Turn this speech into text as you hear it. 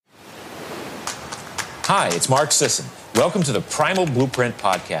Hi, it's Mark Sisson. Welcome to the Primal Blueprint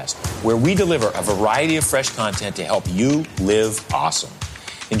Podcast, where we deliver a variety of fresh content to help you live awesome.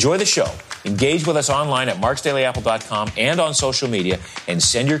 Enjoy the show. Engage with us online at marksdailyapple.com and on social media, and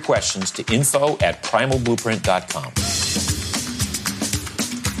send your questions to info@primalblueprint.com.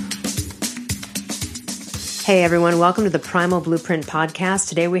 Hey everyone, welcome to the Primal Blueprint Podcast.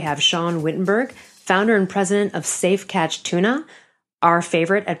 Today we have Sean Wittenberg, founder and president of Safe Catch Tuna, our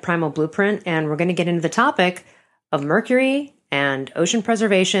favorite at Primal Blueprint, and we're going to get into the topic of mercury and ocean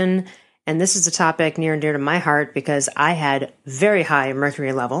preservation. And this is a topic near and dear to my heart because I had very high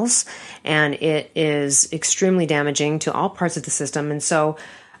mercury levels, and it is extremely damaging to all parts of the system. And so,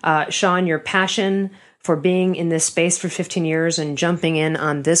 Sean, your passion for being in this space for 15 years and jumping in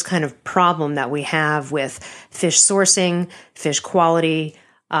on this kind of problem that we have with fish sourcing, fish quality,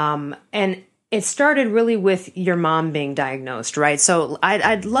 and it started really with your mom being diagnosed, right? So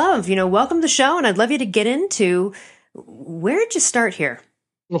I'd love, welcome to the show, and I'd love you to get into where did you start here?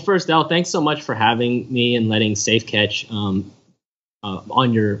 Well, first, Al, thanks so much for having me and letting Safe Catch on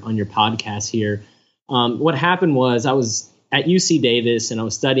your podcast here. What happened was I was at UC Davis and I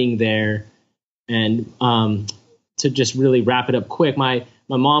was studying there, and to just really wrap it up quick, my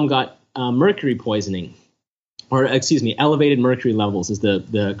mom got mercury poisoning. Or elevated mercury levels is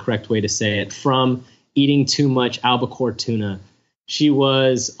the correct way to say it, from eating too much albacore tuna. She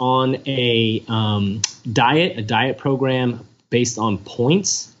was on a diet program based on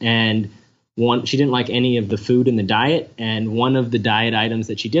points, and she didn't like any of the food in the diet, and one of the diet items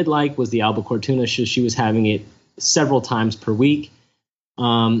that she did like was the albacore tuna. So she was having it several times per week,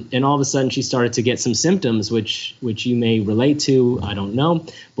 and all of a sudden she started to get some symptoms, which you may relate to. I don't know,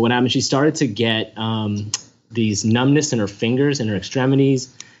 but what happened? She started to get these numbness in her fingers and her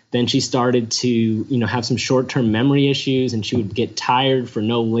extremities. Then she started to, have some short-term memory issues, and she would get tired for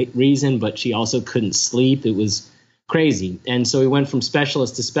no reason, but she also couldn't sleep. It was crazy. And so we went from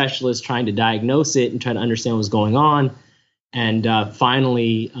specialist to specialist trying to diagnose it and try to understand what was going on. And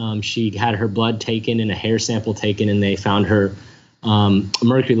finally, she had her blood taken and a hair sample taken, and they found her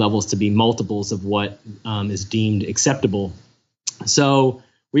mercury levels to be multiples of what is deemed acceptable. So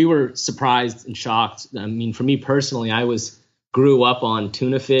we were surprised and shocked. I mean, for me personally, I grew up on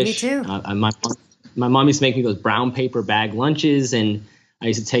tuna fish. Me too. My mom used to make me those brown paper bag lunches, and I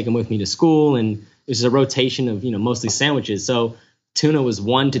used to take them with me to school. And it was a rotation of, mostly sandwiches. So tuna was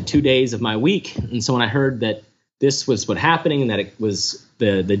 1 to 2 days of my week. And so when I heard that this was what happening and that it was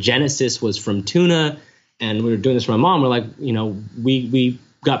the genesis was from tuna, and we were doing this for my mom, we're like, we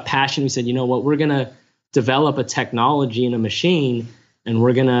got passion. We said, we're going to develop a technology and a machine, and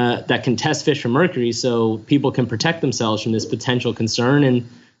that can test fish for mercury so people can protect themselves from this potential concern. And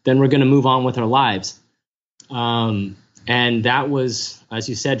then we're going to move on with our lives. And that was, as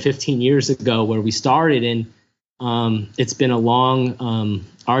you said, 15 years ago where we started. And it's been a long,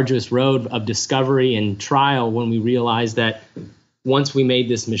 arduous road of discovery and trial when we realized that once we made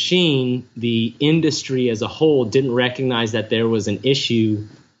this machine, the industry as a whole didn't recognize that there was an issue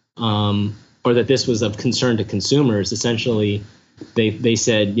or that this was of concern to consumers. Essentially, they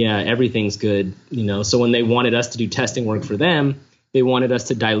said, yeah, everything's good, So when they wanted us to do testing work for them, they wanted us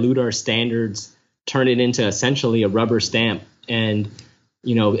to dilute our standards, turn it into essentially a rubber stamp. And,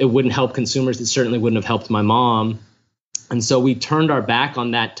 it wouldn't help consumers. It certainly wouldn't have helped my mom. And so we turned our back on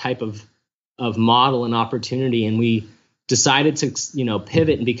that type of model and opportunity. And we decided to,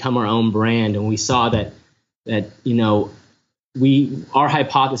 pivot and become our own brand. And we saw that our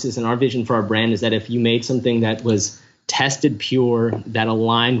hypothesis and our vision for our brand is that if you made something that was tested pure, that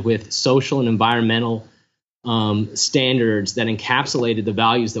aligned with social and environmental standards, that encapsulated the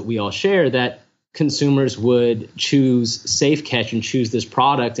values that we all share, that consumers would choose Safe Catch and choose this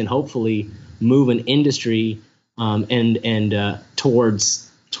product and hopefully move an industry towards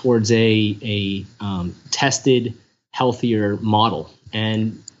a tested, healthier model.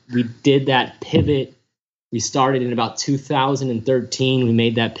 And we did that pivot. We started in about 2013. We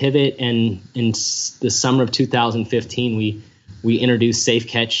made that pivot, and in the summer of 2015, we introduced Safe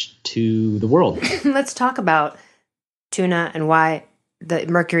Catch to the world. Let's talk about tuna and why the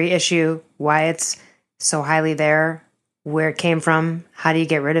mercury issue, why it's so highly there, where it came from, how do you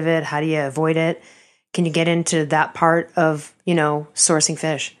get rid of it, how do you avoid it? Can you get into that part of, sourcing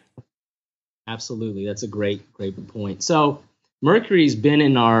fish? Absolutely. That's a great point. So mercury's been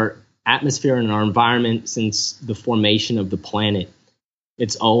in our atmosphere and our environment since the formation of the planet.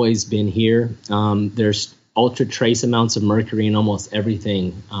 It's always been here. There's ultra trace amounts of mercury in almost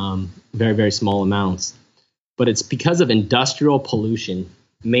everything, very, very small amounts. But it's because of industrial pollution,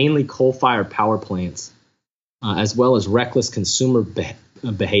 mainly coal-fired power plants, as well as reckless consumer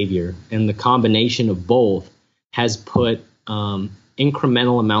behavior. And the combination of both has put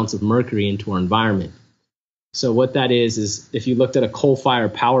incremental amounts of mercury into our environment. So what that is if you looked at a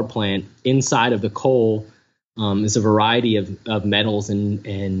coal-fired power plant, inside of the coal is a variety of metals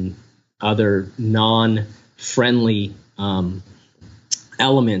and other non-friendly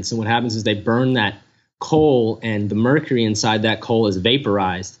elements. And what happens is they burn that coal, and the mercury inside that coal is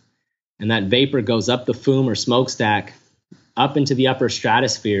vaporized. And that vapor goes up the fume or smokestack up into the upper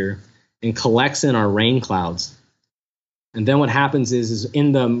stratosphere and collects in our rain clouds. And then what happens is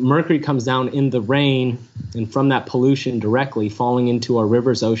in the mercury comes down in the rain and from that pollution directly falling into our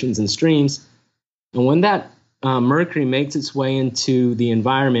rivers, oceans, and streams. And when that mercury makes its way into the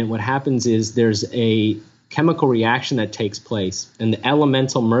environment, what happens is there's a chemical reaction that takes place. And the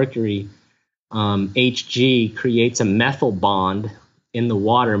elemental mercury, Hg, creates a methyl bond in the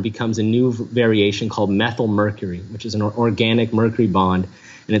water and becomes a new variation called methyl mercury, which is an organic mercury bond.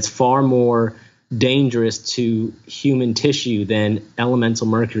 And it's far more dangerous to human tissue than elemental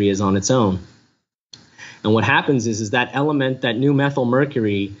mercury is on its own. And what happens is that element, that new methyl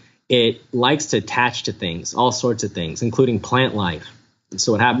mercury, it likes to attach to things, all sorts of things, including plant life. And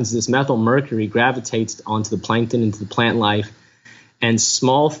so what happens is this methyl mercury gravitates onto the plankton, into the plant life, and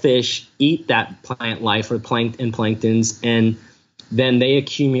small fish eat that plant life or planktons, and then they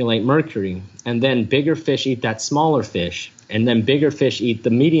accumulate mercury. And then bigger fish eat that smaller fish, and then bigger fish eat the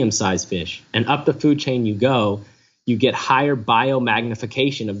medium-sized fish. And up the food chain you go, you get higher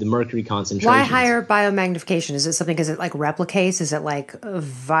biomagnification of the mercury concentration. Why higher biomagnification? Is it like replicates? Is it like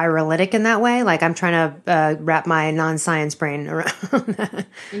virolytic in that way? Like I'm trying to wrap my non-science brain around that.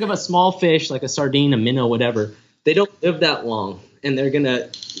 Think of a small fish like a sardine, a minnow, whatever. They don't live that long, and they're gonna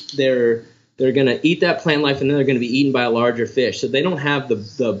eat that plant life, and then they're gonna be eaten by a larger fish. So they don't have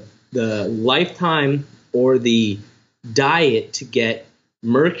the lifetime or the diet to get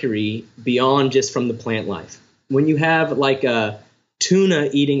mercury beyond just from the plant life. When you have like a tuna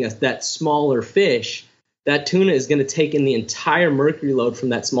eating that smaller fish, that tuna is going to take in the entire mercury load from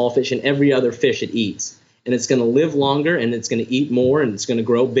that small fish and every other fish it eats. And it's going to live longer, and it's going to eat more, and it's going to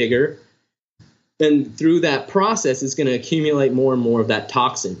grow bigger. And through that process, it's going to accumulate more and more of that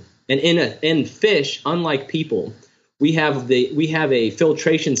toxin. And in fish, unlike people, we have a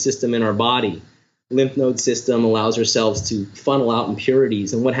filtration system in our body. Lymph node system allows ourselves to funnel out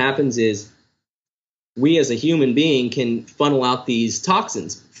impurities. And what happens is we as a human being can funnel out these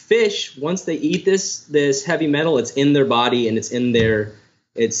toxins. Fish, once they eat this heavy metal, it's in their body, and it's in them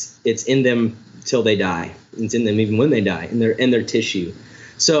till they die. It's in them even when they die, in their tissue.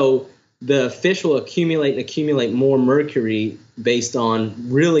 So the fish will accumulate more mercury based on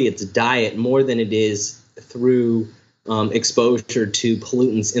really its diet more than it is through exposure to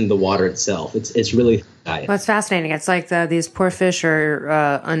pollutants in the water itself. It's really diet. Well, it's fascinating. It's like these poor fish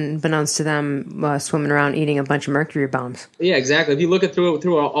are, unbeknownst to them, swimming around eating a bunch of mercury bombs. Yeah, exactly. If you look at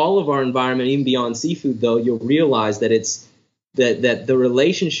through all of our environment, even beyond seafood, though, you'll realize that it's that the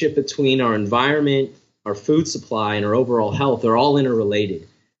relationship between our environment, our food supply, and our overall health are all interrelated.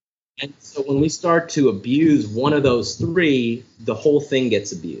 And so when we start to abuse one of those three, the whole thing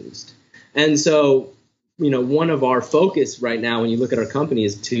gets abused. And so one of our focus right now when you look at our company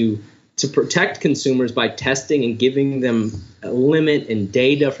is to protect consumers by testing and giving them a limit and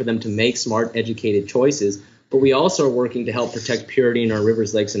data for them to make smart, educated choices. But we also are working to help protect purity in our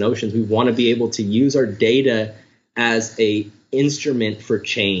rivers, lakes, and oceans. We want to be able to use our data as a instrument for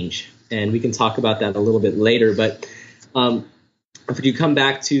change. And we can talk about that a little bit later. But if you come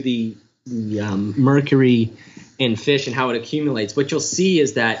back to the mercury in fish and how it accumulates, what you'll see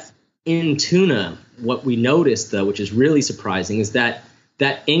is that in tuna, what we noticed, though, which is really surprising, is that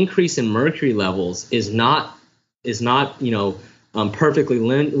increase in mercury levels is not perfectly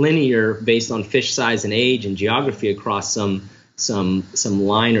linear based on fish size and age and geography across some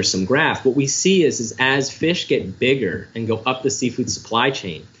line or some graph. What we see is as fish get bigger and go up the seafood supply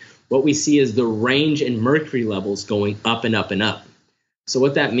chain, what we see is the range in mercury levels going up and up and up. So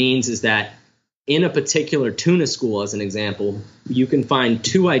what that means is that in a particular tuna school, as an example, you can find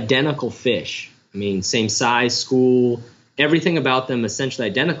two identical fish. I mean, same size, school, everything about them essentially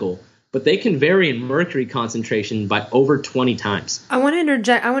identical, but they can vary in mercury concentration by over 20 times. I want to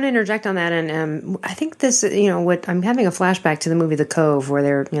interject on that, and I think this, what I'm having a flashback to the movie The Cove, where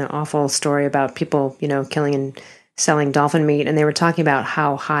they're, awful story about people, killing and selling dolphin meat, and they were talking about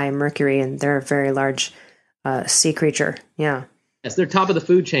how high mercury, and they're a very large sea creature. Yeah. Yes, they're top of the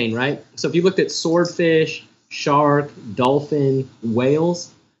food chain, right? So if you looked at swordfish, shark, dolphin,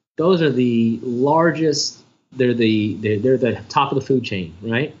 whales, those are the largest. They're the top of the food chain,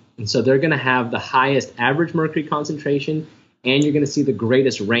 right? And so they're going to have the highest average mercury concentration, and you're going to see the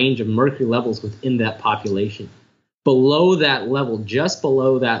greatest range of mercury levels within that population. Below that level, just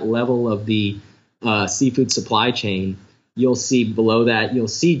below that level of the seafood supply chain, you'll see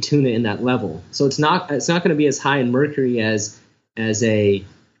tuna in that level. So it's not going to be as high in mercury as a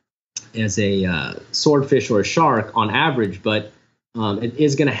swordfish or a shark on average, but it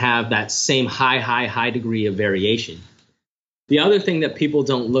is going to have that same high degree of variation. The other thing that people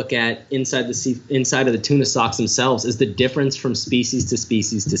don't look at inside of the tuna stocks themselves is the difference from species to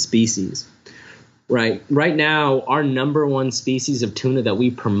species to species. Right now, our number one species of tuna that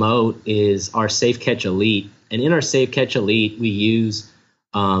we promote is our Safe Catch Elite. And in our Safe Catch Elite, we use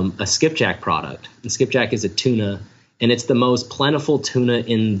a skipjack product. And skipjack is a tuna, and it's the most plentiful tuna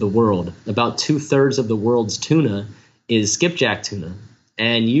in the world. About 2/3 of the world's tuna is skipjack tuna.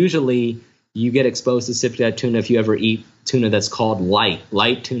 And usually you get exposed to skipjack tuna if you ever eat tuna that's called light.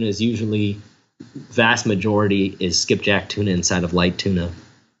 Light tuna is usually, vast majority is skipjack tuna inside of light tuna.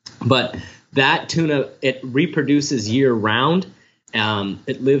 But that tuna, it reproduces year round.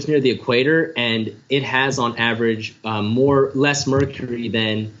 It lives near the equator, and it has on average less mercury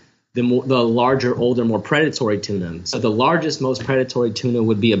than the larger, older, more predatory tuna. So the largest, most predatory tuna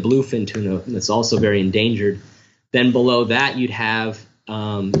would be a bluefin tuna, and it's also very endangered. Then below that, you'd have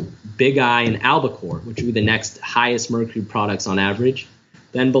big eye and albacore, which would be the next highest mercury products on average.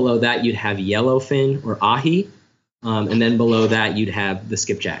 Then below that, you'd have yellowfin or ahi, and then below that, you'd have the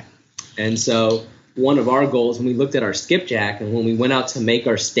skipjack. And so one of our goals when we looked at our skipjack and when we went out to make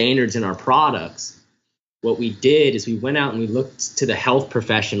our standards in our products, what we did is we went out and we looked to the health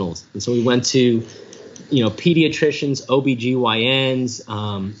professionals. And so we went to, pediatricians, OBGYNs,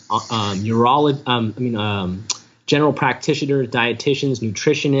 general practitioners, dietitians,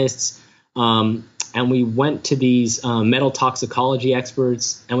 nutritionists, and we went to these metal toxicology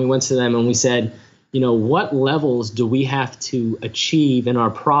experts, and we went to them and we said, what levels do we have to achieve in our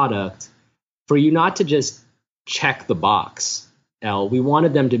product for you not to just check the box? We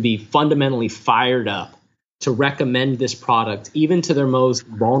wanted them to be fundamentally fired up to recommend this product, even to their most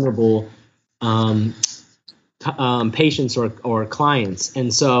vulnerable patients or clients.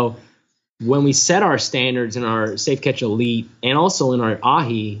 And so when we set our standards in our Safe Catch Elite and also in our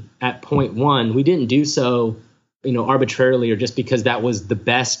ahi at 0.1, we didn't do so arbitrarily or just because that was the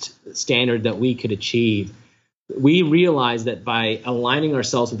best standard that we could achieve. We realized that by aligning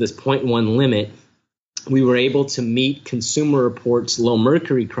ourselves with this 0.1 limit, we were able to meet Consumer Reports low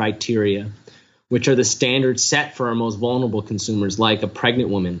mercury criteria, which are the standards set for our most vulnerable consumers, like a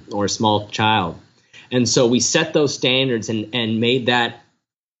pregnant woman or a small child. And so we set those standards and made that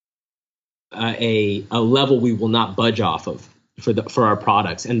a level we will not budge off of for our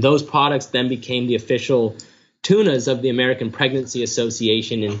products. And those products then became the official tunas of the American Pregnancy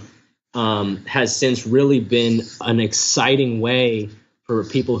Association, and has since really been an exciting way for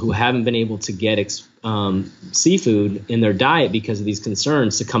people who haven't been able to get seafood in their diet because of these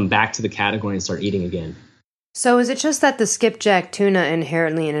concerns to come back to the category and start eating again. So is it just that the skipjack tuna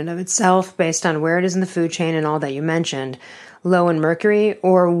inherently in and of itself, based on where it is in the food chain and all that you mentioned, low in mercury,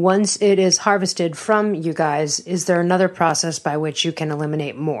 or once it is harvested from you guys, is there another process by which you can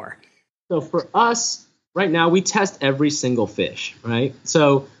eliminate more? So for us, right now, we test every single fish, right?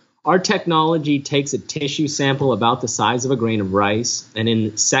 So our technology takes a tissue sample about the size of a grain of rice and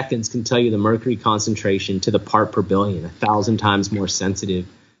in seconds can tell you the mercury concentration to the part per billion, 1,000 times more sensitive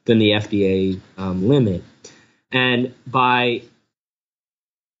than the FDA limit. And by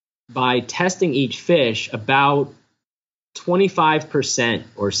testing each fish, about 25%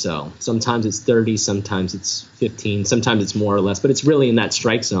 or so, sometimes it's 30, sometimes it's 15, sometimes it's more or less, but it's really in that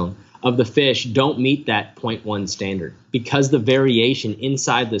strike zone, of the fish don't meet that 0.1 standard because the variation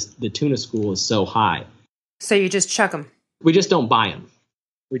inside the tuna school is so high. So you just chuck them? We just don't buy them.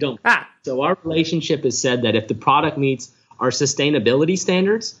 We don't. So our relationship has said that if the product meets our sustainability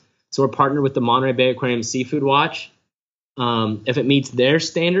standards, so we're partnered with the Monterey Bay Aquarium Seafood Watch, if it meets their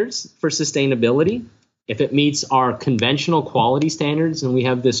standards for sustainability, if it meets our conventional quality standards, and we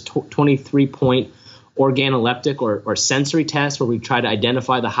have this 23-point organoleptic or sensory test where we try to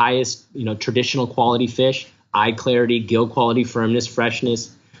identify the highest, traditional quality fish, eye clarity, gill quality, firmness,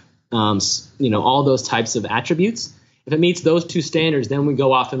 freshness, all those types of attributes. If it meets those two standards, then we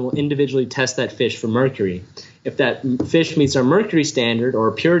go off and we'll individually test that fish for mercury. If that fish meets our mercury standard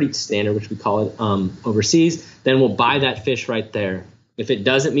or purity standard, which we call it overseas, then we'll buy that fish right there. If it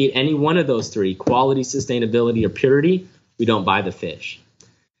doesn't meet any one of those three, quality, sustainability, or purity, we don't buy the fish.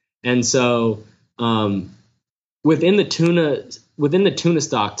 And so within the tuna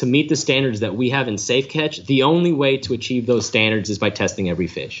stock, to meet the standards that we have in Safe Catch, the only way to achieve those standards is by testing every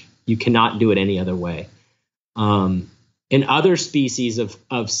fish. You cannot do it any other way. In other species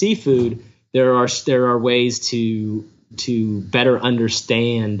of seafood, there are ways to better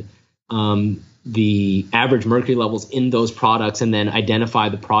understand the average mercury levels in those products, and then identify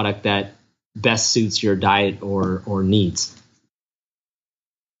the product that best suits your diet or needs.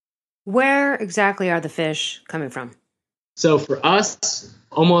 Where exactly are the fish coming from? So for us,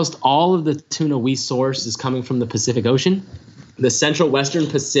 almost all of the tuna we source is coming from the Pacific Ocean. The Central Western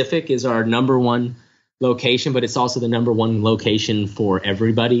Pacific is our number one location, but it's also the number one location for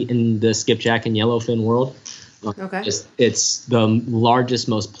everybody in the skipjack and yellowfin world. Okay. It's the largest,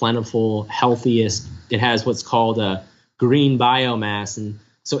 most plentiful, healthiest. It has what's called a green biomass. And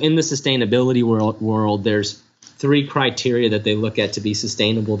so in the sustainability world, there's three criteria that they look at to be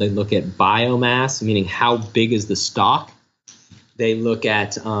sustainable. They look at biomass, meaning how big is the stock. They look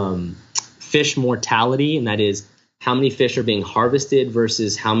at fish mortality, and that is how many fish are being harvested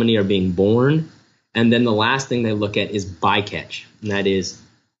versus how many are being born. And then the last thing they look at is bycatch, and that is,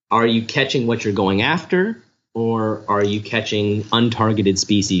 are you catching what you're going after, or are you catching untargeted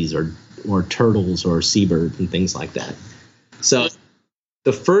species or turtles or seabirds and things like that? So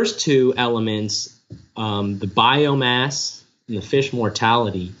the first two elements, the biomass and the fish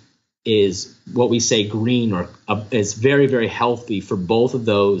mortality, is what we say green, or is very, very healthy for both of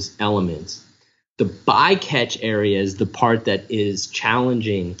those elements. The bycatch area is the part that is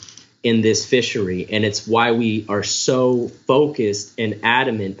challenging in this fishery, and it's why we are so focused and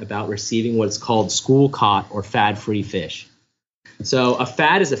adamant about receiving what's called school caught or fad-free fish. So a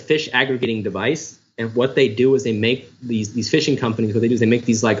fad is a fish aggregating device, and what they do is they make these fishing companies, what they do is they make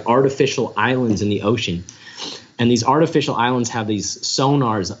these like artificial islands in the ocean. And these artificial islands have these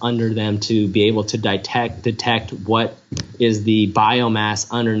sonars under them to be able to detect what is the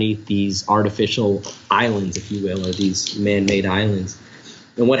biomass underneath these artificial islands, if you will, or these man-made islands.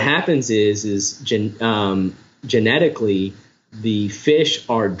 And what happens is genetically, the fish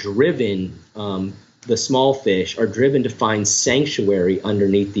are driven, the small fish are driven to find sanctuary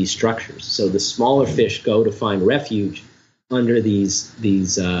underneath these structures. So the smaller fish go to find refuge under these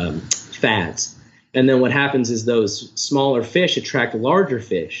fads. And then what happens is those smaller fish attract larger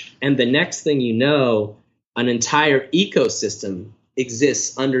fish. And the next thing you know, an entire ecosystem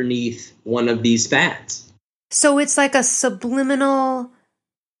exists underneath one of these fads. So it's like a subliminal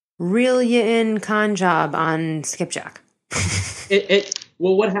reel you in con job on skipjack.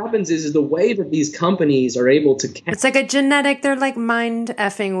 Well, what happens is the way that these companies are able to catch. It's like a genetic, they're like mind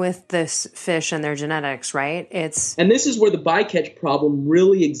effing with this fish and their genetics, right? And this is where the bycatch problem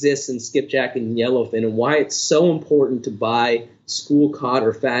really exists in skipjack and yellowfin, and why it's so important to buy school caught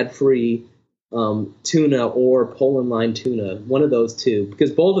or fad-free tuna or pole and line tuna, one of those two, because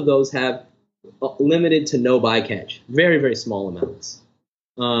both of those have limited to no bycatch, very, very small amounts.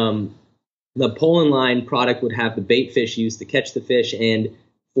 The pole and line product would have the bait fish used to catch the fish, and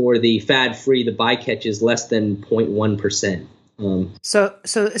for the fad-free, the bycatch is less than 0.1%.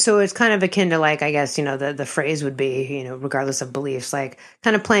 So it's kind of akin to, like, I guess, the phrase would be, regardless of beliefs, like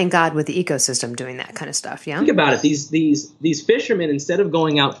kind of playing God with the ecosystem, doing that kind of stuff. Yeah. Think about it. These fishermen, instead of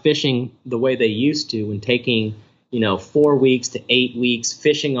going out fishing the way they used to and taking, 4 weeks to 8 weeks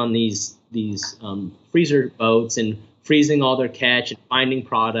fishing on these freezer boats and freezing all their catch and finding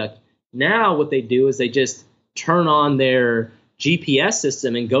product. Now what they do is they just turn on their GPS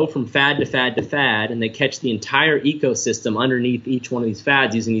system and go from fad to fad to fad, and they catch the entire ecosystem underneath each one of these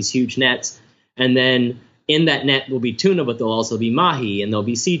fads using these huge nets. And then in that net will be tuna, but there'll also be mahi, and there'll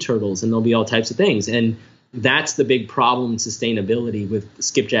be sea turtles, and there'll be all types of things. And that's the big problem in sustainability with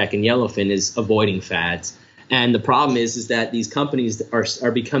skipjack and yellowfin, is avoiding fads. And the problem is that these companies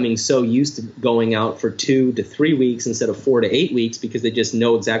are becoming so used to going out for 2 to 3 weeks instead of 4 to 8 weeks, because they just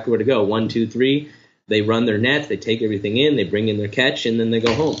know exactly where to go. 1, 2, 3. They run their nets, they take everything in, they bring in their catch, and then they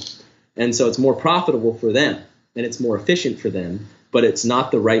go home. And so it's more profitable for them, and it's more efficient for them, but it's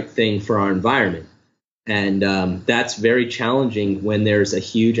not the right thing for our environment. And that's very challenging when there's a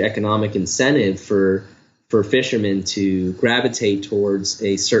huge economic incentive for fishermen to gravitate towards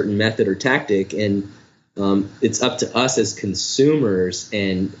a certain method or tactic. And it's up to us as consumers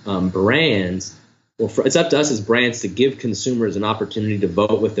and brands. Well, it's up to us as brands to give consumers an opportunity to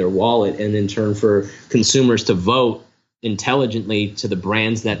vote with their wallet, and in turn for consumers to vote intelligently to the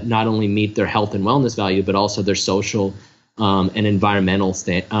brands that not only meet their health and wellness value, but also their social and environmental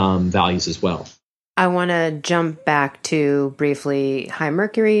values as well. I want to jump back to briefly high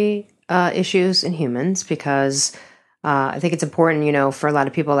mercury issues in humans, because I think it's important, for a lot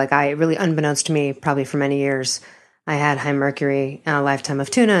of people, like really unbeknownst to me, probably for many years, I had high mercury in a lifetime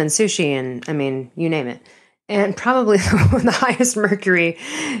of tuna and sushi and, you name it. and probably the highest mercury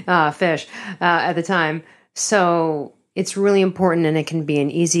fish at the time. So it's really important, and it can be an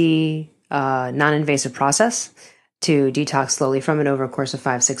easy, non-invasive process to detox slowly from it over a course of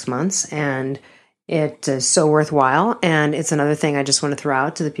 5-6 months. And it is so worthwhile. And it's another thing I just want to throw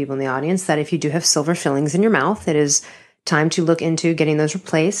out to the people in the audience, that if you do have silver fillings in your mouth, it is time to look into getting those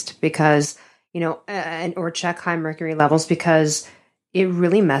replaced, because, or check high mercury levels, because it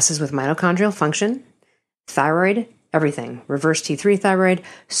really messes with mitochondrial function, thyroid, everything, reverse T3 thyroid,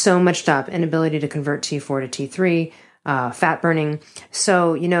 so much stuff, inability to convert T4 to T3, fat burning.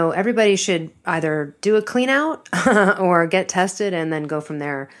 So, everybody should either do a clean out or get tested and then go from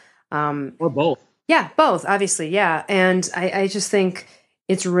there. Or both. Yeah, both, obviously. Yeah. And I just think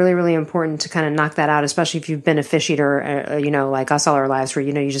it's really, really important to kind of knock that out, especially if you've been a fish eater, like us all our lives, where,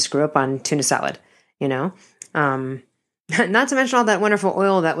 you just grew up on tuna salad, not to mention all that wonderful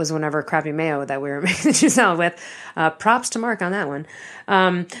oil that was whenever crappy mayo that we were making the tuna salad with. Props to Mark on that one.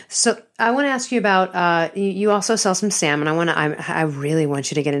 So I want to ask you about, you also sell some salmon. I really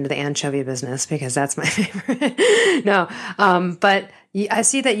want you to get into the anchovy business, because that's my favorite. No. But I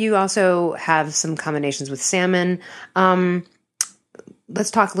see that you also have some combinations with salmon.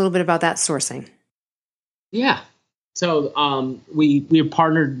 Let's talk a little bit about that sourcing. Yeah. So we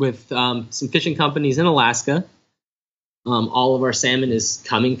partnered with some fishing companies in Alaska. All of our salmon is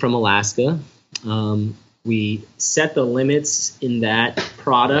coming from Alaska. We set the limits in that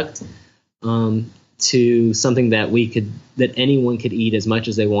product to something that anyone could eat as much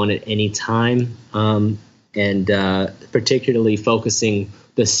as they want at any time, and particularly focusing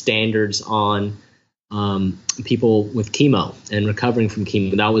the standards on people with chemo and recovering from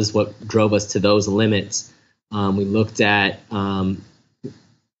chemo. That was what drove us to those limits. We looked at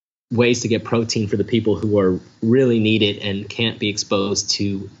ways to get protein for the people who are really need it and can't be exposed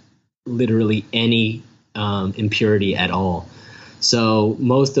to literally any impurity at all. So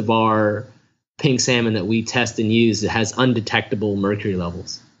most of our pink salmon that we test and use, it has undetectable mercury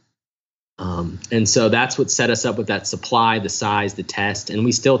levels. And so that's what set us up with that supply, the size, the test. And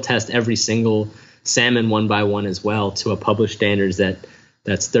we still test every single salmon one by one as well to a published standards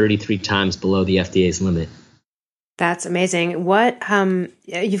that's 33 times below the FDA's limit. That's amazing. What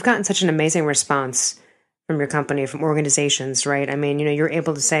you've gotten such an amazing response from your company, from organizations, right? I mean, you're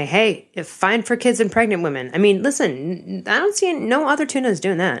able to say, "Hey, fine for kids and pregnant women." I mean, listen, I don't see no other tuna is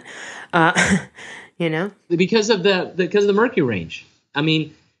doing that. Because of the mercury range. I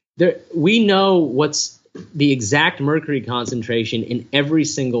mean, we know what's the exact mercury concentration in every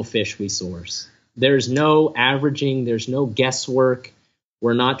single fish we source. There's no averaging. There's no guesswork.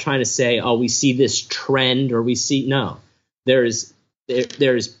 We're not trying to say, oh, we see this trend or no. There is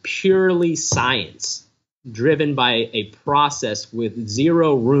purely science driven by a process with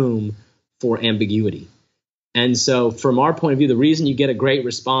zero room for ambiguity. And so from our point of view, the reason you get a great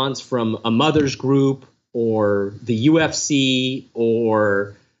response from a mother's group or the UFC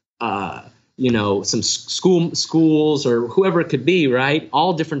or some schools or whoever it could be, right?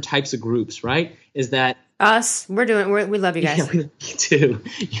 All different types of groups, right? Is that us? We love you guys. Yeah, me too.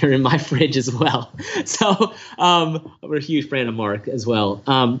 You're in my fridge as well. So we're a huge fan of Mark as well.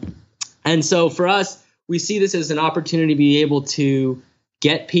 And so for us, we see this as an opportunity to be able to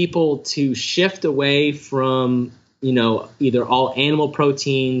get people to shift away from, either all animal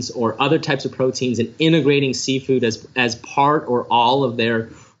proteins or other types of proteins and integrating seafood as part or all of their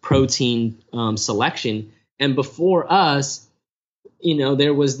protein selection. And before us,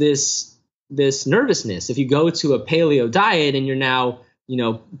 there was this nervousness. If you go to a paleo diet and you're now,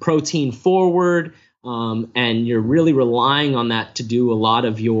 protein forward, and you're really relying on that to do a lot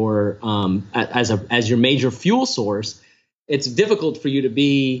of your as your major fuel source, it's difficult for you to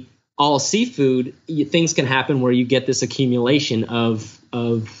be all seafood. Things can happen where you get this accumulation of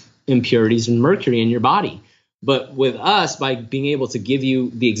impurities and mercury in your body. But with us, by being able to give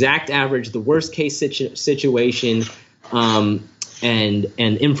you the exact average, the worst case situation, and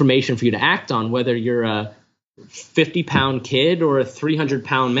information for you to act on, whether you're a 50-pound kid or a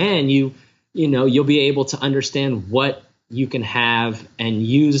 300-pound man, you'll be able to understand what you can have and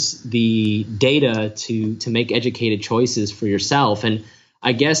use the data to make educated choices for yourself. And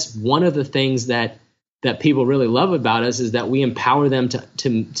I guess one of the things that people really love about us is that we empower them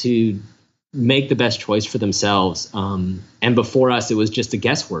to make the best choice for themselves. And before us, it was just a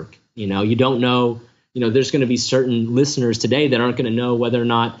guesswork. You don't know. There's going to be certain listeners today that aren't going to know whether or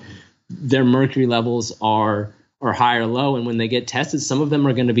not their mercury levels are high or low. And when they get tested, some of them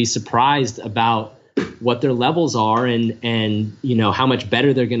are going to be surprised about what their levels are and how much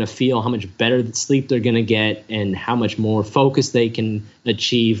better they're going to feel, how much better sleep they're going to get, and how much more focus they can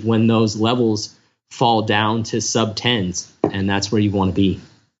achieve when those levels fall down to sub 10s, and that's where you want to be.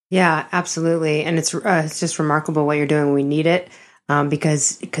 Yeah, absolutely. And it's just remarkable what you're doing. We need it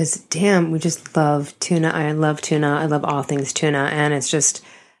because damn, we just love tuna. I love tuna. I love all things tuna, and it's just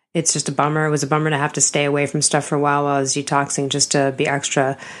a bummer. It was a bummer to have to stay away from stuff for a while I was detoxing, just to be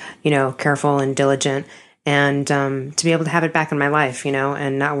extra, careful and diligent, and to be able to have it back in my life,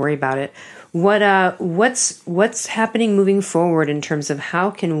 and not worry about it. What's happening moving forward in terms of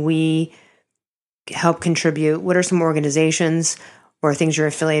how can we help contribute? What are some organizations or things you're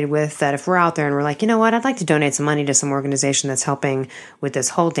affiliated with that if we're out there and we're like, you know what, I'd like to donate some money to some organization that's helping with this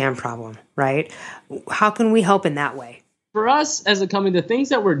whole damn problem, right? How can we help in that way? For us as a company, the things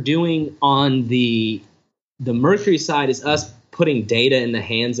that we're doing on the Mercury side is us putting data in the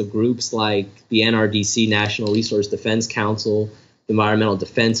hands of groups like the NRDC, National Resource Defense Council, the Environmental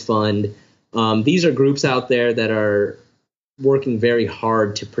Defense Fund. These are groups out there that are working very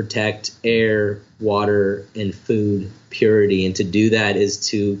hard to protect air, water, and food purity. And to do that is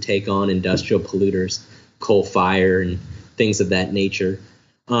to take on industrial polluters, coal fire, and things of that nature.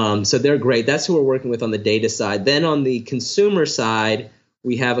 So they're great. That's who we're working with on the data side. Then on the consumer side,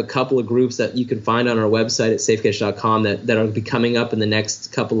 we have a couple of groups that you can find on our website at safecatch.com that are be coming up in the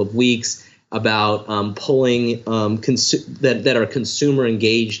next couple of weeks about pulling that are consumer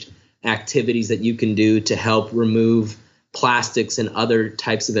engaged activities that you can do to help remove plastics and other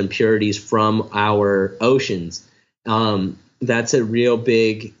types of impurities from our oceans. That's a real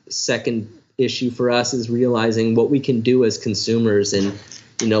big second issue for us, is realizing what we can do as consumers. And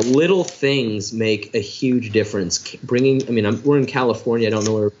little things make a huge difference. We're in California. I don't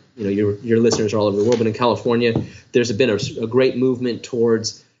know where your listeners are all over the world, but in California, there's been a great movement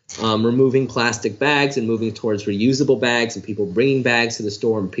towards removing plastic bags and moving towards reusable bags, and people bringing bags to the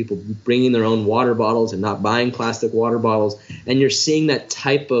store, and people bringing their own water bottles and not buying plastic water bottles. And you're seeing that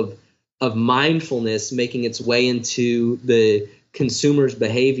type of mindfulness making its way into the consumer's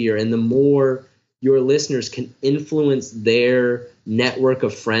behavior. And the more your listeners can influence their network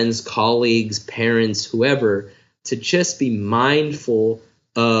of friends, colleagues, parents, whoever, to just be mindful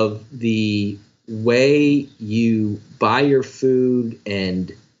of the way you buy your food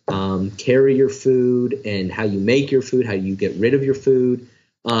and carry your food, and how you make your food, how you get rid of your food.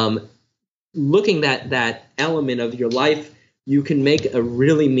 Looking at that element of your life, you can make a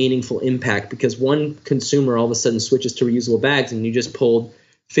really meaningful impact, because one consumer all of a sudden switches to reusable bags, and you just pulled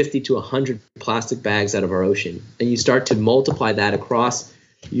 50 to 100 plastic bags out of our ocean. And you start to multiply that across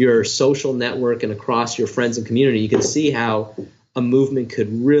your social network and across your friends and community. You can see how a movement could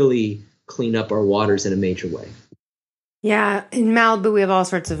really clean up our waters in a major way. Yeah, in Malibu, we have all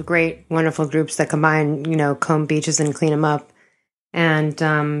sorts of great, wonderful groups that combine, comb beaches and clean them up. And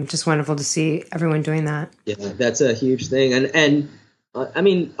just wonderful to see everyone doing that. Yeah, that's a huge thing. And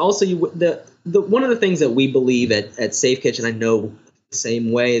also one of the things that we believe at Safe Catch, and I know the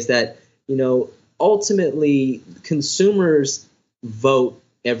same way, is that, ultimately consumers vote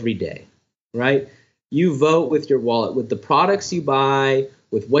every day, right? You vote with your wallet, with the products you buy,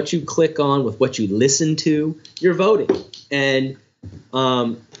 with what you click on, with what you listen to, you're voting. And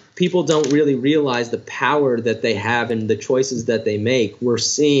people don't really realize the power that they have and the choices that they make. We're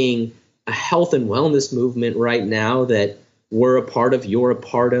seeing a health and wellness movement right now that we're a part of, you're a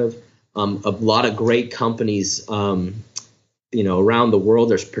part of. A lot of great companies, around the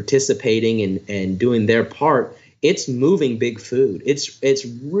world are participating and doing their part. It's moving big food. It's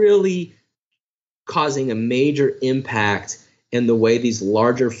really causing a major impact in the way these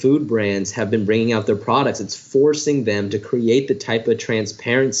larger food brands have been bringing out their products. It's forcing them to create the type of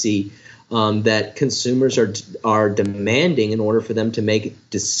transparency that consumers are demanding in order for them to make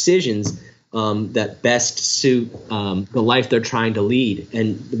decisions that best suit the life they're trying to lead,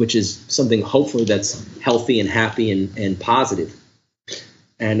 and which is something hopefully that's healthy and happy and positive.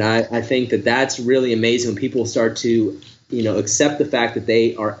 And I think that that's really amazing when people start to accept the fact that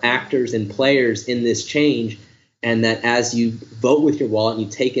they are actors and players in this change. And that as you vote with your wallet and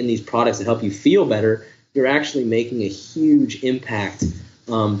you take in these products that help you feel better, you're actually making a huge impact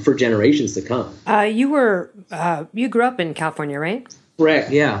for generations to come. You grew up in California, right? Correct,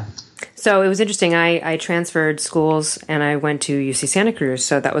 yeah. So it was interesting. I transferred schools and I went to UC Santa Cruz.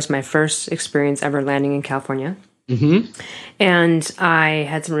 So that was my first experience ever landing in California. Mm-hmm. And I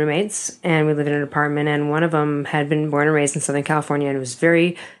had some roommates, and we lived in an apartment, and one of them had been born and raised in Southern California and was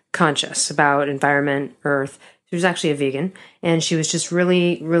very conscious about environment, earth. She was actually a vegan, and she was just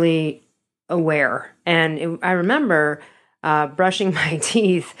really, really aware. And I remember brushing my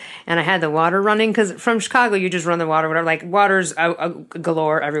teeth, and I had the water running, because from Chicago you just run the water, whatever, like water's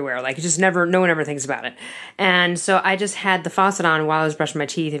galore everywhere, like just never, no one ever thinks about it. And so I just had the faucet on while I was brushing my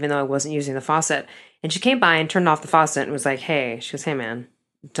teeth, even though I wasn't using the faucet. And she came by and turned off the faucet and was like, "Hey," she goes, "Hey man,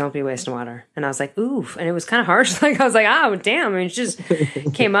 don't be wasting water." And I was like, "Oof," and it was kind of harsh. Like I was like, "Oh damn!" I mean, it just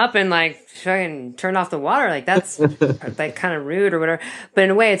came up and like fucking turned off the water. Like that's like kind of rude or whatever. But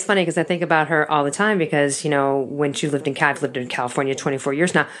in a way, it's funny because I think about her all the time, because when she lived I've lived in California 24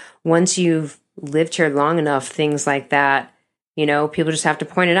 years now. Once you've lived here long enough, things like that, people just have to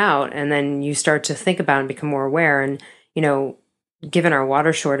point it out, and then you start to think about it and become more aware. And given our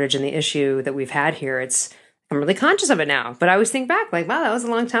water shortage and the issue that we've had here, I'm really conscious of it now. But I always think back, like, wow, that was a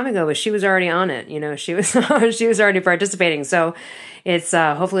long time ago, but she was already on it. She was she was already participating. So it's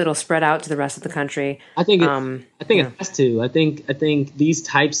hopefully it'll spread out to the rest of the country. I think it has to. I think these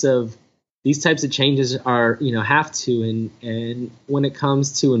types of changes are have to. And when it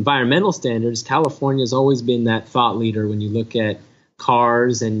comes to environmental standards, California has always been that thought leader. When you look at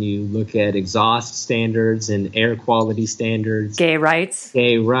cars and you look at exhaust standards and air quality standards, gay rights.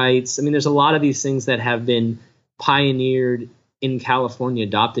 I mean, there's a lot of these things that have been pioneered in California,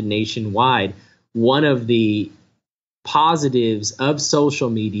 adopted nationwide. One of the positives of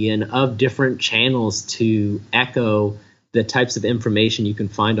social media and of different channels to echo the types of information you can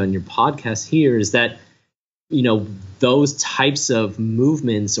find on your podcast here is that, those types of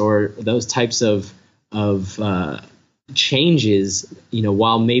movements or those types of changes,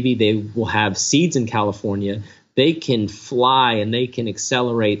 while maybe they will have seeds in California, they can fly and they can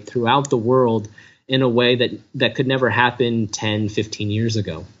accelerate throughout the world in a way that could never happen 10, 15 years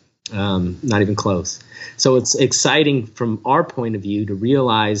ago. Not even close. So it's exciting from our point of view to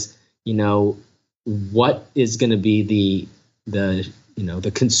realize, what is going to be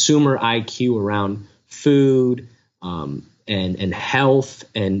the consumer IQ around food, and health,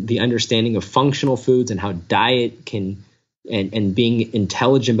 and the understanding of functional foods, and how diet can and being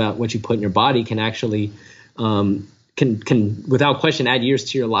intelligent about what you put in your body can actually can without question add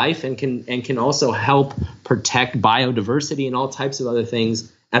years to your life, and can also help protect biodiversity and all types of other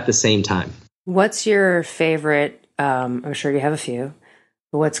things at the same time. What's your favorite? I'm sure you have a few.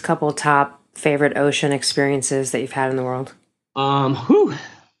 But what's a couple top favorite ocean experiences that you've had in the world?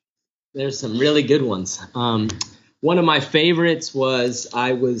 There's some really good ones. One of my favorites was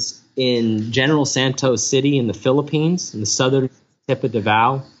I was in General Santos City in the Philippines, in the southern tip of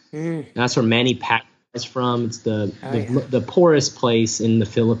Davao. That's where Manny Pacquiao is from. It's the poorest place in the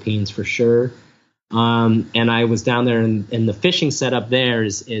Philippines for sure. And I was down there, and the fishing setup there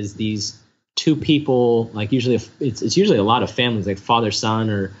is these two people, like usually it's usually a lot of families, like father,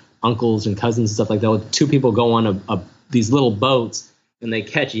 son, or uncles and cousins and stuff like that. Two people go on these little boats, and they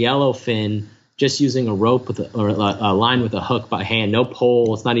catch yellowfin just using a rope or a line with a hook by hand. No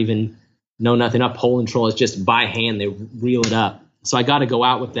pole. It's not even nothing, not pole and troll. It's just by hand. They reel it up. So I got to go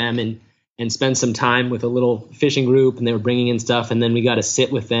out with them and spend some time with a little fishing group, and they were bringing in stuff, and then we got to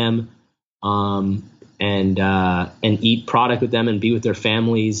sit with them and eat product with them and be with their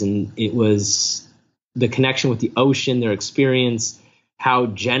families. And it was the connection with the ocean, their experience, how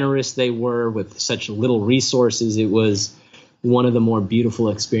generous they were with such little resources. It was one of the more beautiful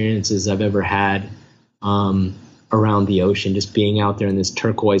experiences I've ever had around the ocean, just being out there in this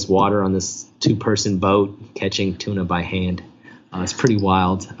turquoise water on this 2-person boat catching tuna by hand. It's pretty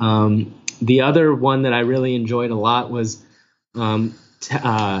wild. The other one that I really enjoyed a lot was the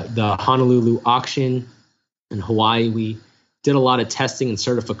Honolulu auction in Hawaii. We did a lot of testing and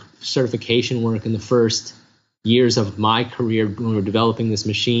certification work in the first years of my career when we were developing this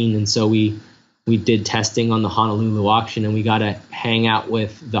machine. And so we did testing on the Honolulu auction, and we got to hang out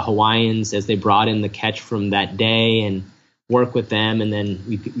with the Hawaiians as they brought in the catch from that day and work with them. And then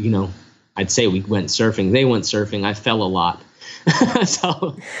I'd say we went surfing. They went surfing. I fell a lot.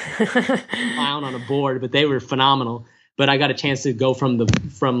 So down on a board, but they were phenomenal. But I got a chance to go from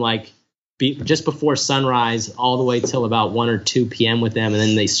just before sunrise all the way till about 1 or 2 p.m. with them, and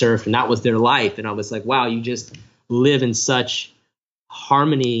then they surfed, and that was their life. And I was like, wow, you just live in such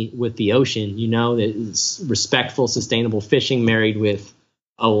harmony with the ocean, it's respectful, sustainable fishing married with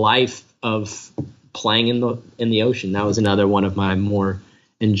a life of playing in the ocean. That was another one of my more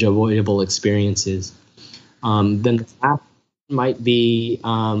enjoyable experiences. Then the last might be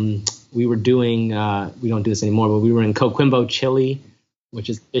we were doing we don't do this anymore, but we were in Coquimbo, Chile, which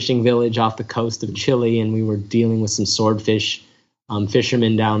is a fishing village off the coast of Chile, and we were dealing with some swordfish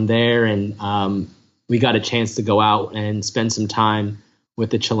fishermen down there, and we got a chance to go out and spend some time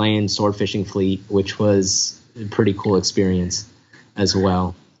with the Chilean sword fishing fleet, which was a pretty cool experience as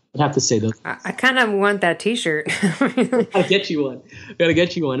well. I'd have to say those. I kind of want that T-shirt. I'll get you one. Gotta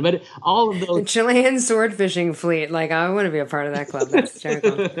get you one. But all of The those. Chilean sword fishing fleet. Like, I want to be a part of that club. That's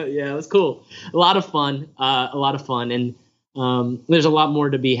hysterical. Yeah, it was cool. A lot of fun. And there's a lot more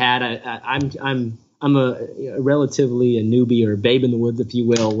to be had. I'm a relatively a newbie or a babe in the woods, if you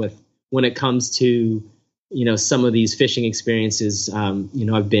will, when it comes to some of these fishing experiences.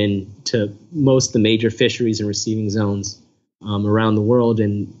 I've been to most of the major fisheries and receiving zones around the world,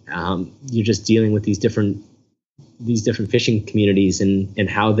 and you're just dealing with these different fishing communities and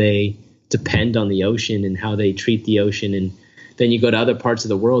how they depend on the ocean and how they treat the ocean. And then you go to other parts of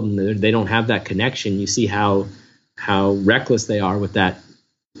the world and they don't have that connection. You see how reckless they are with that,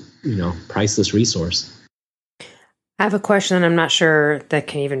 priceless resource. I have a question, and I'm not sure that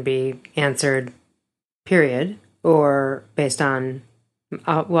can even be answered, period, or based on,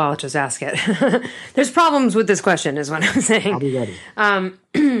 I'll just ask it. There's problems with this question, is what I'm saying. I'll be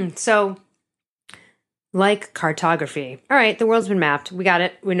ready. So, like cartography. All right, the world's been mapped. We got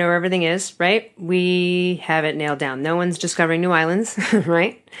it. We know where everything is, right? We have it nailed down. No one's discovering new islands,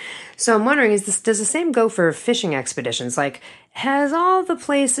 right? So I'm wondering, does the same go for fishing expeditions? Like, has all the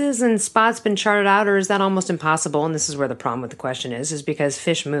places and spots been charted out, or is that almost impossible? And this is where the problem with the question is because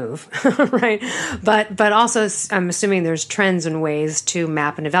fish move, right? But also, I'm assuming there's trends and ways to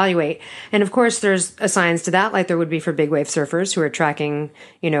map and evaluate. And of course, there's a science to that, like there would be for big wave surfers who are tracking,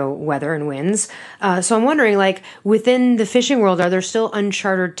 weather and winds. So I'm wondering, like, within the fishing world, are there still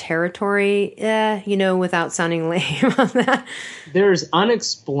uncharted territory, without sounding lame on that? There's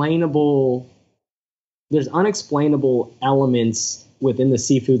unexplainable elements within the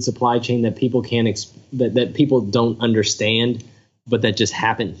seafood supply chain that people that people don't understand, but that just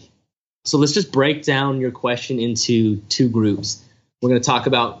happen. So let's just break down your question into two groups. We're going to talk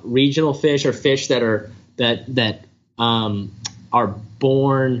about regional fish, or fish that are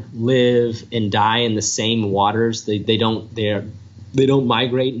born, live, and die in the same waters. They don't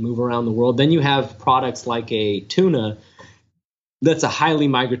migrate and move around the world. Then you have products like a tuna. That's a highly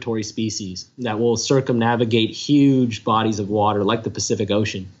migratory species that will circumnavigate huge bodies of water like the Pacific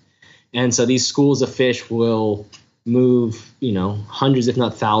Ocean. And so these schools of fish will move, hundreds, if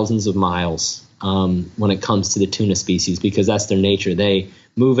not thousands of miles when it comes to the tuna species, because that's their nature. They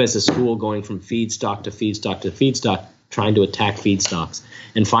move as a school, going from feedstock to feedstock to feedstock, trying to attack feedstocks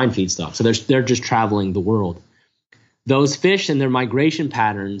and find feedstock. So they're just traveling the world. Those fish and their migration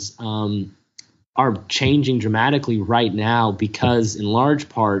patterns are changing dramatically right now, because in large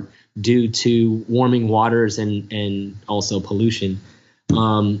part due to warming waters and also pollution.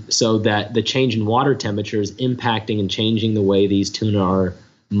 So that the change in water temperature is impacting and changing the way these tuna are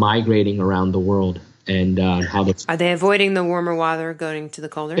migrating around the world, and how are they avoiding the warmer water, going to the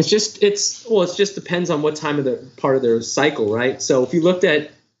colder? It just depends on what time of the part of their cycle, right? So if you looked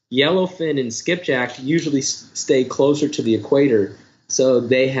at yellowfin and skipjack, usually stay closer to the equator, so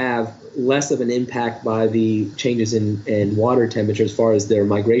they have less of an impact by the changes in water temperature as far as their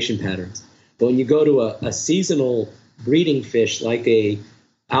migration patterns. But when you go to a seasonal breeding fish like a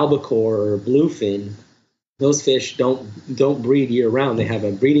albacore or bluefin, those fish don't breed year round. They have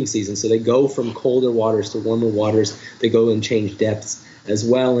a breeding season, so they go from colder waters to warmer waters. They go and change depths as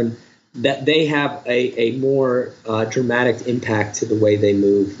well, and that they have a more dramatic impact to the way they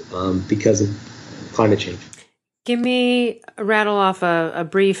move because of climate change. Rattle off a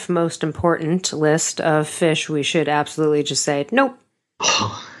brief, most important list of fish we should absolutely just say, nope.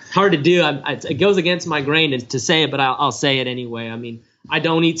 Oh, hard to do. It goes against my grain to say it, but I'll say it anyway. I mean, I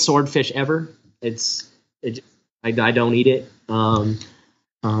don't eat swordfish ever. I don't eat it. I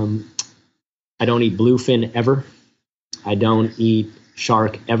don't eat bluefin ever. I don't eat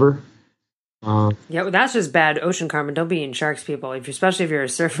shark ever. Yeah, well, that's just bad ocean karma. Don't be eating sharks, people. Especially if you're a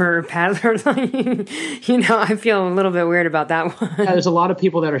surfer or paddler, I feel a little bit weird about that one. Yeah, there's a lot of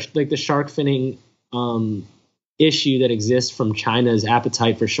people that are like the shark finning issue that exists from China's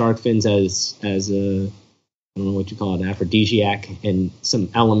appetite for shark fins as a, I don't know what you call it, aphrodisiac, and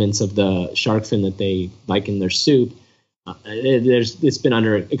some elements of the shark fin that they like in their soup. It's been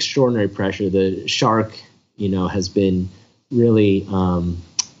under extraordinary pressure. The shark, has been really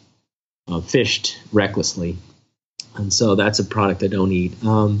fished recklessly, and so that's a product I don't eat.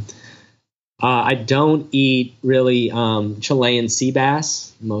 I don't eat really Chilean sea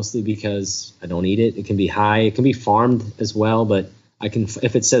bass, mostly because I don't eat it. It can be high. It can be farmed as well, but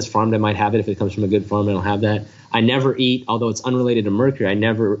if it says farmed, I might have it. If it comes from a good farm, I don't have that. I never eat, although it's unrelated to mercury, I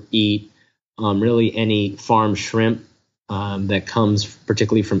never eat really any farm shrimp that comes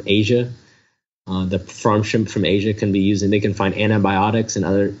particularly from Asia. The farm shrimp from Asia can be used, and they can find antibiotics and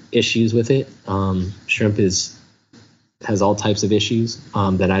other issues with it. Shrimp is has all types of issues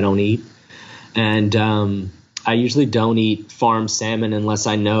that I don't eat. And I usually don't eat farm salmon unless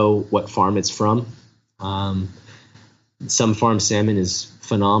I know what farm it's from. Some farm salmon is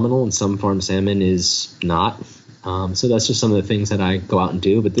phenomenal and some farm salmon is not. So that's just some of the things that I go out and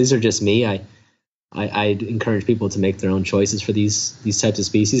do. But these are just me. I encourage people to make their own choices for these types of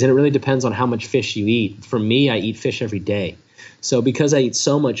species. And it really depends on how much fish you eat. For me, I eat fish every day. So because I eat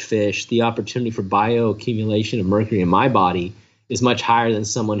so much fish, the opportunity for bioaccumulation of mercury in my body is much higher than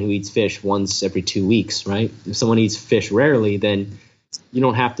someone who eats fish once every 2 weeks, right? If someone eats fish rarely, then you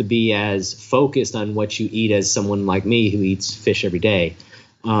don't have to be as focused on what you eat as someone like me who eats fish every day.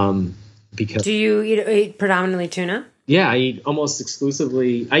 Because do you eat predominantly tuna? Yeah, I eat almost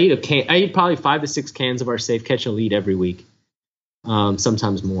exclusively. I eat probably 5 to 6 cans of our Safe Catch Elite every week,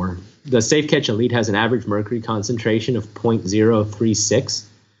 sometimes more. The Safe Catch Elite has an average mercury concentration of 0.036,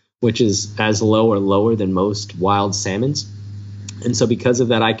 which is as low or lower than most wild salmons. And so because of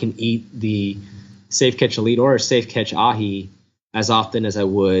that, I can eat the Safe Catch Elite or a Safe Catch Ahi as often as I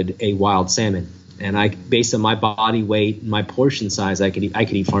would a wild salmon. And based on my body weight and my portion size, I could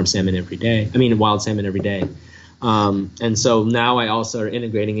eat farm salmon every day. I mean, wild salmon every day. And so now I also are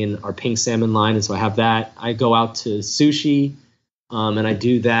integrating in our pink salmon line. And so I have that. I go out to sushi, and I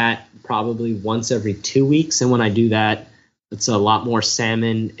do that probably once every 2 weeks. And when I do that, it's a lot more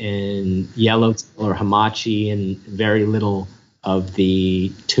salmon and yellowtail or hamachi and very little of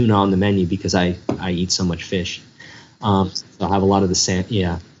the tuna on the menu because I eat so much fish. So I have a lot of the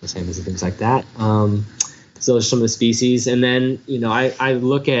salmons and things like that. So those are some of the species. And then, I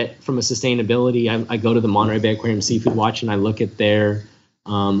look at, from a sustainability, I go to the Monterey Bay Aquarium Seafood Watch and I look at their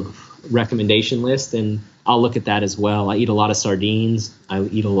recommendation list, and I'll look at that as well. I eat a lot of sardines. I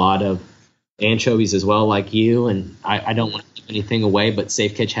eat a lot of anchovies as well, like you. And I don't want to give anything away, but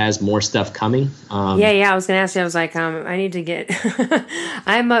Safe Catch has more stuff coming. I was going to ask you, I was like, I need to get,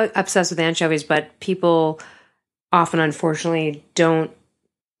 I'm obsessed with anchovies, but people often, unfortunately, don't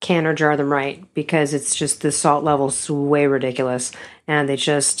can or jar them right because it's just the salt level's way ridiculous, and they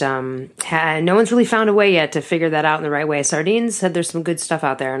just no one's really found a way yet to figure that out in the right way. Sardines, there's some good stuff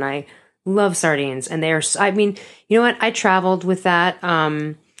out there, and I love sardines, and you know what? I traveled with that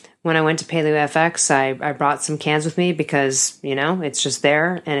when I went to Paleo FX. I brought some cans with me because it's just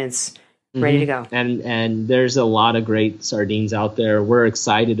there and it's ready to go. And there's a lot of great sardines out there. We're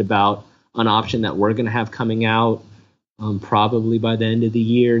excited about an option that we're going to have coming out probably by the end of the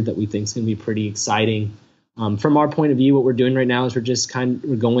year that we think is going to be pretty exciting. From our point of view, what we're doing right now is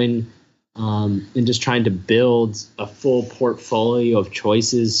we're going and just trying to build a full portfolio of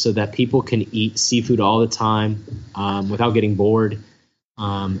choices so that people can eat seafood all the time without getting bored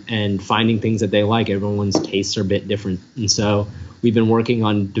and finding things that they like. Everyone's tastes are a bit different. And so we've been working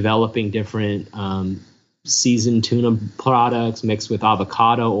on developing different seasoned tuna products mixed with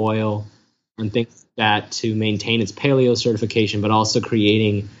avocado oil and things like that to maintain its paleo certification, but also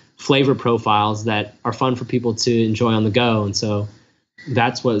creating flavor profiles that are fun for people to enjoy on the go. And so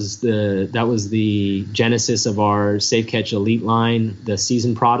that was the genesis of our Safe Catch Elite line, the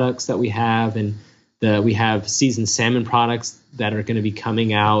seasoned products that we have, and we have seasoned salmon products that are going to be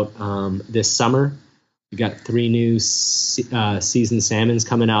coming out this summer. We got 3 new seasoned salmons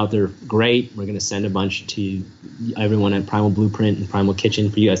coming out. They're great. We're going to send a bunch to everyone at Primal Blueprint and Primal Kitchen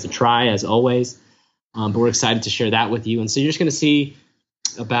for you guys to try, as always. But we're excited to share that with you. And so you're just going to see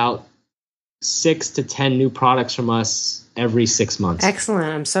about 6 to 10 new products from us every 6 months.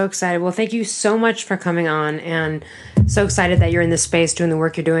 Excellent. I'm so excited. Well, thank you so much for coming on, and so excited that you're in this space doing the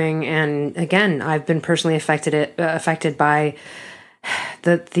work you're doing. And again, I've been personally affected by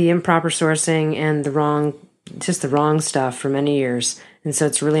the improper sourcing and the wrong stuff for many years. And so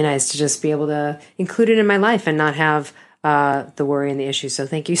it's really nice to just be able to include it in my life and not have the worry and the issue. So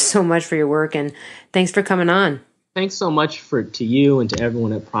thank you so much for your work, and thanks for coming on. Thanks so much to you and to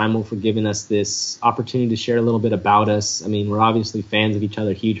everyone at Primal for giving us this opportunity to share a little bit about us. I mean, we're obviously fans of each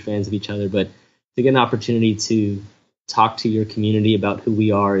other, huge fans of each other, but to get an opportunity to talk to your community about who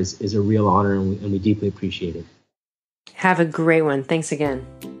we are is a real honor, and we deeply appreciate it. Have a great one. Thanks again.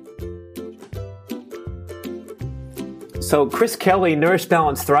 So Chris Kelly, Nourish,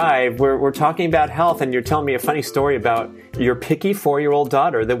 Balance, Thrive, we're talking about health, and you're telling me a funny story about your picky 4-year-old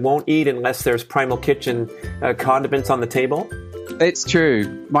daughter that won't eat unless there's Primal Kitchen condiments on the table. It's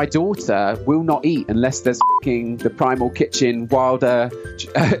true. My daughter will not eat unless there's the Primal Kitchen Wilder.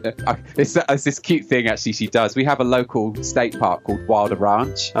 It's this cute thing, actually, she does. We have a local state park called Wilder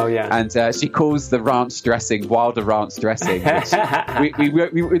Ranch. Oh, yeah. And she calls the ranch dressing Wilder Ranch dressing.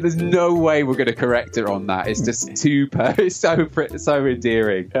 Which there's no way we're going to correct her on that. It's just it's so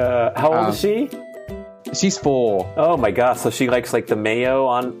endearing. How old is she? She's 4. Oh my gosh! So she likes like the mayo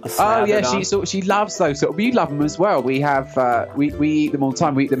on. Oh yeah, she loves those. We love them as well. We have we eat them all the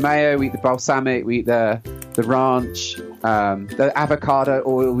time. We eat the mayo, we eat the balsamic, we eat the ranch, the avocado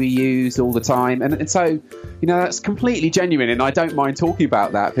oil we use all the time, and so that's completely genuine, and I don't mind talking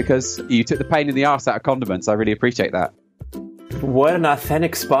about that because you took the pain in the arse out of condiments. I really appreciate that. What an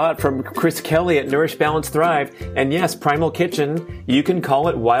authentic spot from Chris Kelly at Nourish, Balance, Thrive. And yes, Primal Kitchen, you can call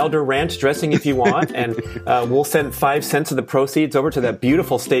it Wilder Ranch dressing if you want. And we'll send 5 cents of the proceeds over to that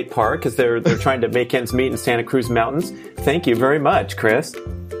beautiful state park because they're trying to make ends meet in Santa Cruz Mountains. Thank you very much, Chris.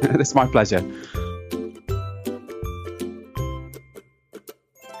 That's my pleasure.